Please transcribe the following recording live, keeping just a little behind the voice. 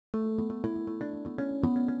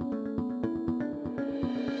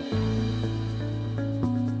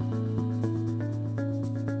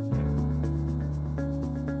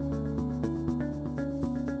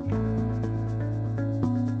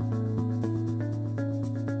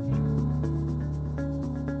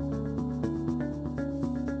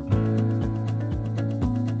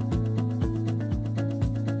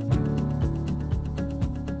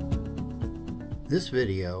This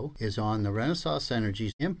video is on the Renesas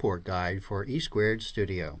Synergy import guide for E²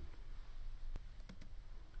 Studio.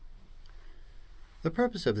 The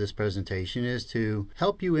purpose of this presentation is to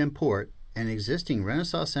help you import an existing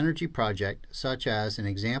Renesas Synergy project, such as an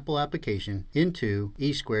example application, into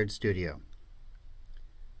E² Studio.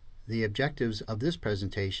 The objectives of this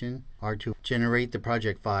presentation are to generate the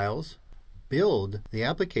project files, build the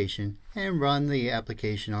application, and run the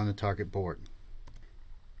application on the target board.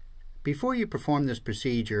 Before you perform this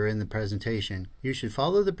procedure in the presentation, you should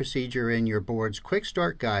follow the procedure in your board's Quick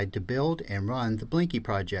Start Guide to build and run the Blinky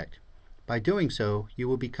project. By doing so, you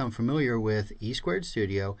will become familiar with E²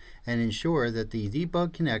 Studio and ensure that the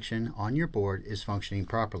debug connection on your board is functioning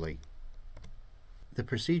properly. The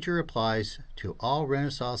procedure applies to all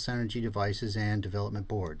Renesas Synergy devices and development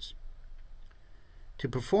boards. To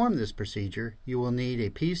perform this procedure, you will need a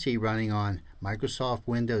PC running on Microsoft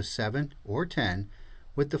Windows 7 or 10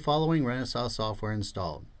 with the following Renesas software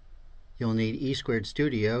installed. You'll need E²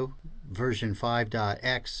 Studio version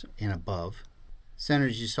 5.x and above,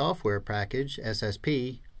 Synergy Software Package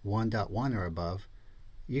SSP 1.1 or above.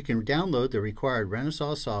 You can download the required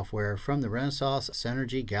Renesas software from the Renesas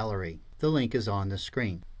Synergy Gallery. The link is on the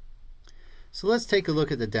screen. So let's take a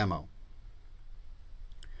look at the demo.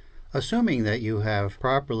 Assuming that you have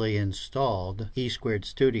properly installed E²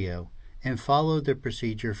 Studio and followed the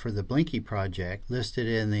procedure for the Blinky project listed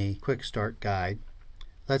in the Quick Start Guide,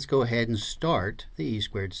 let's go ahead and start the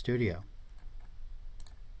E² Studio.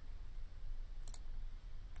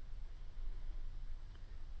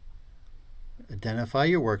 Identify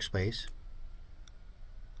your workspace.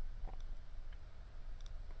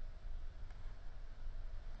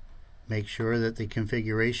 Make sure that the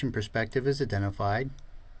configuration perspective is identified.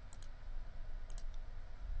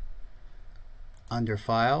 Under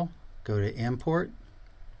File, go to Import.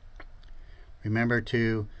 Remember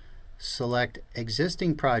to select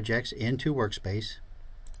Existing Projects into Workspace.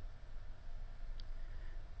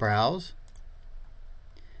 Browse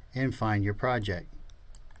and find your project.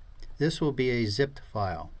 This will be a zipped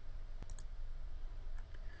file.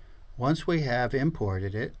 Once we have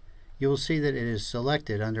imported it, you will see that it is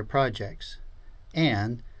selected under Projects,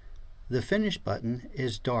 and the Finish button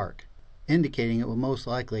is dark, indicating it will most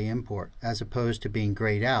likely import, as opposed to being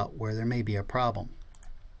grayed out where there may be a problem.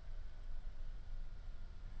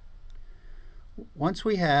 Once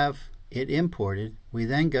we have it imported, we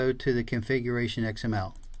then go to the Configuration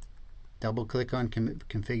XML. Double click on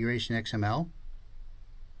Configuration XML.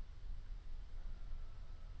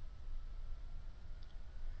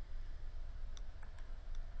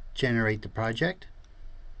 Generate the project.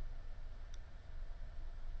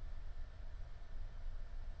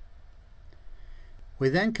 We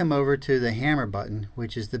then come over to the hammer button,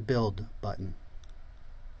 which is the Build button.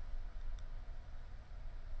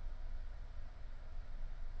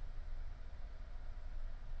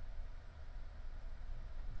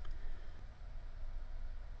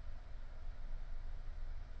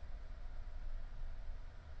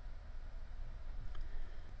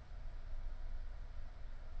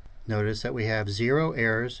 Notice that we have 0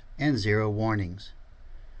 errors and 0 warnings.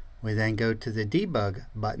 We then go to the Debug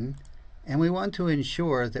button, and we want to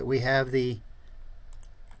ensure that we have the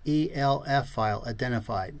ELF file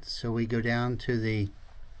identified. So we go down to the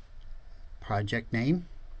project name,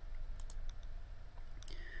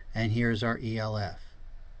 and here's our ELF.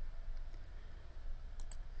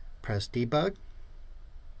 Press Debug.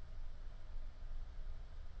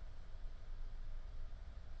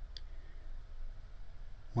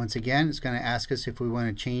 Once again, it's going to ask us if we want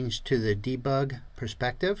to change to the debug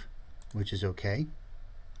perspective, which is okay.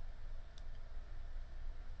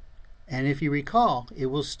 And if you recall, it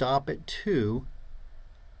will stop at 2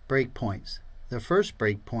 breakpoints. The first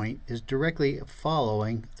breakpoint is directly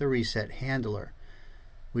following the reset handler.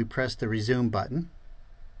 We press the resume button.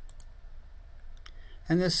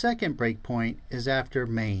 And the second breakpoint is after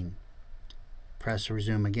main. Press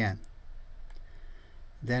resume again.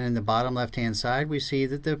 Then in the bottom left hand side, we see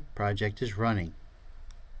that the project is running.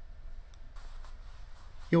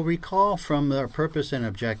 You'll recall from our purpose and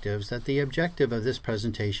objectives that the objective of this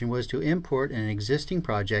presentation was to import an existing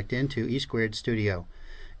project into E² Studio,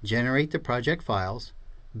 generate the project files,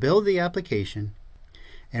 build the application,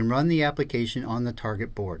 and run the application on the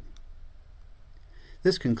target board.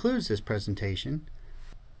 This concludes this presentation.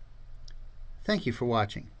 Thank you for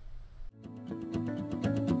watching.